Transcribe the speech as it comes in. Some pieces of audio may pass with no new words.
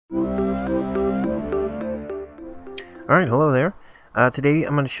Alright, hello there. Today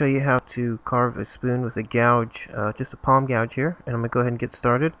I'm going to show you how to carve a spoon with a gouge, just a palm gouge here, and I'm going to go ahead and get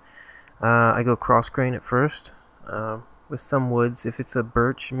started. I go cross grain at first, with some woods. If it's a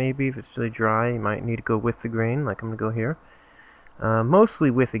birch, maybe, if it's really dry, you might need to go with the grain, like I'm going to go here. Mostly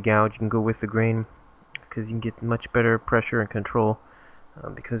with a gouge, you can go with the grain, because you can get much better pressure and control,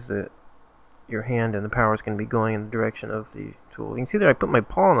 because your hand and the power is going to be going in the direction of the tool. You can see that I put my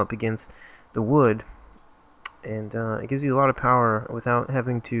palm up against the wood, and it gives you a lot of power without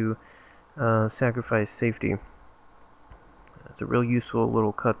having to sacrifice safety. It's a real useful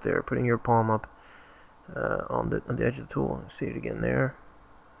little cut there, putting your palm up on the edge of the tool. See it again there.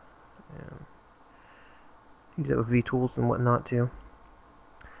 And use that with V-tools and whatnot too.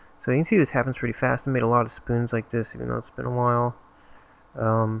 So you can see this happens pretty fast. I made a lot of spoons like this, even though it's been a while.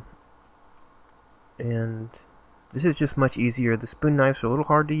 And this is just much easier. The spoon knives are a little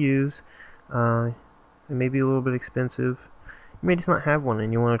hard to use. It may be a little bit expensive. You may just not have one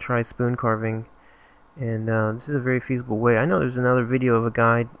and you want to try spoon carving, and this is a very feasible way. I know there's another video of a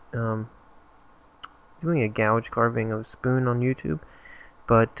guy doing a gouge carving of a spoon on YouTube,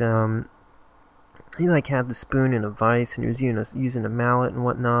 but he like had the spoon in a vise and he was using a mallet and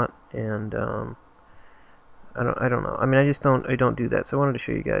whatnot, and I don't know. I mean, I don't do that. So I wanted to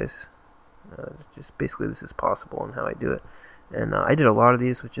show you guys just basically this is possible and how I do it. And I did a lot of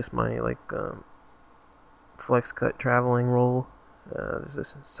these with just my flex cut traveling roll. There's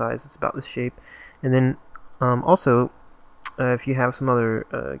this size, it's about this shape. And then also if you have some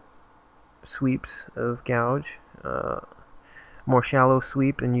other sweeps of gouge, more shallow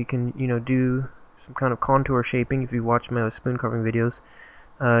sweep, and you can do some kind of contour shaping. If you watch my other spoon carving videos,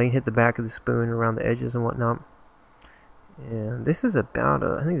 you can hit the back of the spoon around the edges and whatnot. And this is about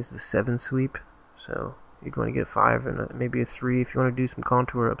I think this is a 7 sweep, so you'd want to get a 5 and maybe a 3 if you want to do some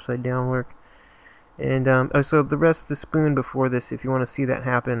contour upside down work. And so the rest of the spoon before this, if you want to see that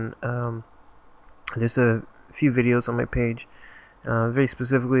happen, there's a few videos on my page. Very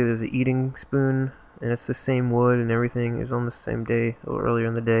specifically, there's an eating spoon, and it's the same wood and everything. It's on the same day, a little earlier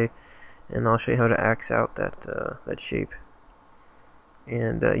in the day, and I'll show you how to axe out that shape.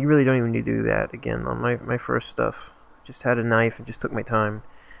 And you really don't even need to do that. Again, on my first stuff, just had a knife and just took my time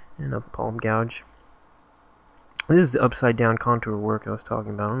and a palm gouge. This is the upside down contour work I was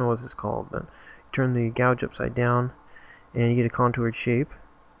talking about. I don't know what this is called, but turn the gouge upside down and you get a contoured shape.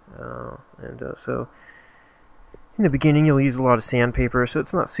 So in the beginning you'll use a lot of sandpaper, so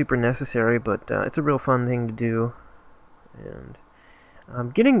it's not super necessary, but it's a real fun thing to do.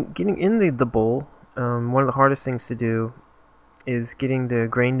 And getting in the bowl, one of the hardest things to do is getting the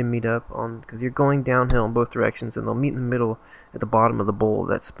grain to meet up on, because you're going downhill in both directions, and they'll meet in the middle at the bottom of the bowl of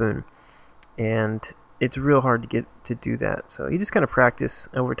that spoon, and it's real hard to get to do that. So you just kind of practice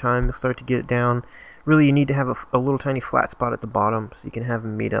over time. You'll start to get it down. Really, you need to have a little tiny flat spot at the bottom so you can have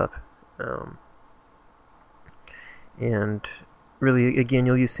them meet up. And really, again,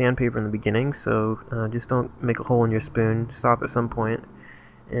 you'll use sandpaper in the beginning, so just don't make a hole in your spoon. Stop at some point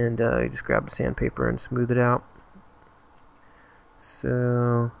and you just grab the sandpaper and smooth it out.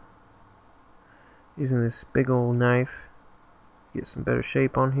 So using this big old knife, get some better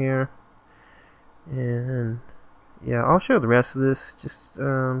shape on here. And yeah, I'll show the rest of this, just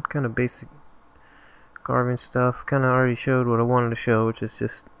kind of basic carving stuff. Kind of already showed what I wanted to show, which is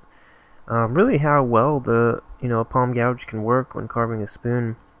just really how well the a palm gouge can work when carving a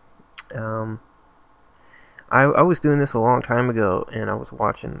spoon. I was doing this a long time ago, and I was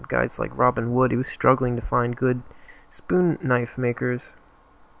watching guys like Robin Wood. He was struggling to find good spoon knife makers,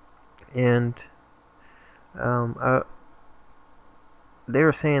 and they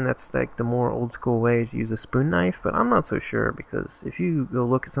were saying that's like the more old school way to use a spoon knife, but I'm not so sure, because if you go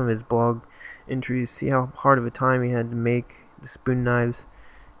look at some of his blog entries, see how hard of a time he had to make the spoon knives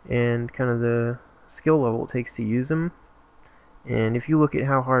and kind of the skill level it takes to use them. And if you look at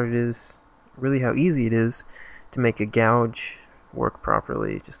how hard it is, really how easy it is to make a gouge work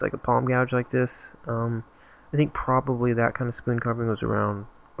properly, just like a palm gouge like this, I think probably that kind of spoon carving was around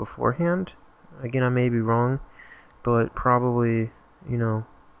beforehand. Again, I may be wrong, but probably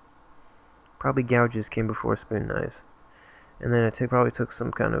probably gouges came before spoon knives, and then it probably took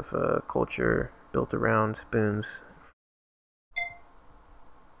some kind of culture built around spoons.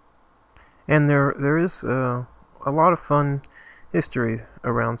 And there is a lot of fun history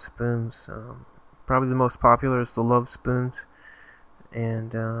around spoons. Probably the most popular is the love spoons,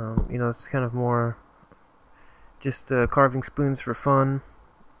 and it's kind of more just carving spoons for fun,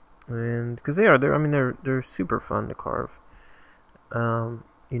 and because they're super fun to carve.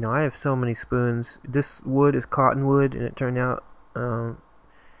 I have so many spoons. This wood is cottonwood, and it turned out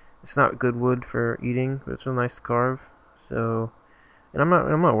it's not good wood for eating, but it's real nice to carve. So, and I'm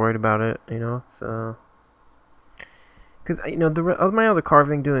not worried about it. You know, it's because you know my other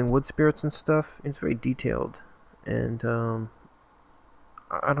carving doing wood spirits and stuff, it's very detailed, and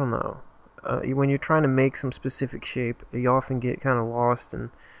I don't know. When you're trying to make some specific shape, you often get kind of lost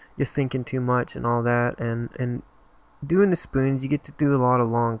and you're thinking too much and all that. And doing the spoons, you get to do a lot of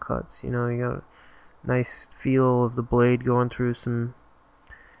long cuts. You know, you got a nice feel of the blade going through some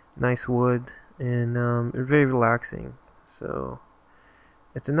nice wood, and it's very relaxing. So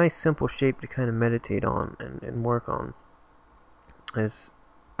it's a nice simple shape to kind of meditate on and work on.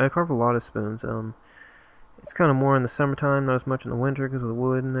 I carve a lot of spoons. It's kind of more in the summertime, not as much in the winter because of the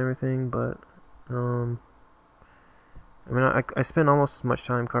wood and everything. But I mean, I spend almost as much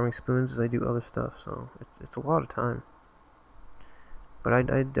time carving spoons as I do other stuff, so it's a lot of time. But I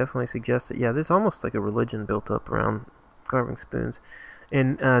definitely suggest it. Yeah, there's almost like a religion built up around carving spoons.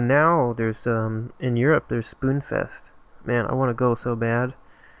 And now there's in Europe there's Spoon Fest. Man, I want to go so bad.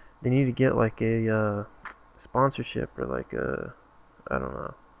 They need to get like a sponsorship or like a, I don't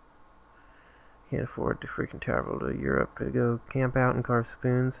know. Can't afford to freaking travel to Europe to go camp out and carve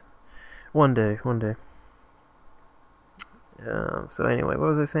spoons. One day. So anyway, what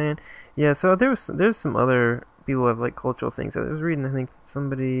was I saying? Yeah, so there's some other people who have like cultural things. I was reading, I think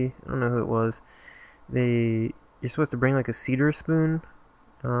somebody, I don't know who it was. You're supposed to bring like a cedar spoon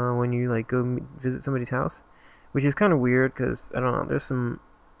when you like go visit somebody's house, which is kind of weird because I don't know. There's some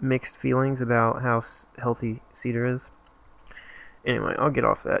mixed feelings about how healthy cedar is. Anyway, I'll get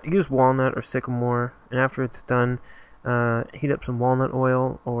off that. Use walnut or sycamore, and after it's done, heat up some walnut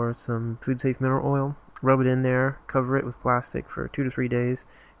oil or some food safe mineral oil. Rub it in there, cover it with plastic for 2 to 3 days.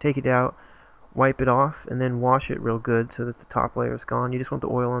 Take it out, wipe it off, and then wash it real good so that the top layer is gone. You just want the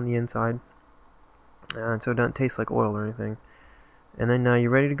oil on the inside, so it doesn't taste like oil or anything. And then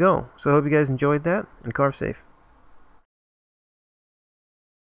you're ready to go. So I hope you guys enjoyed that, and carve safe.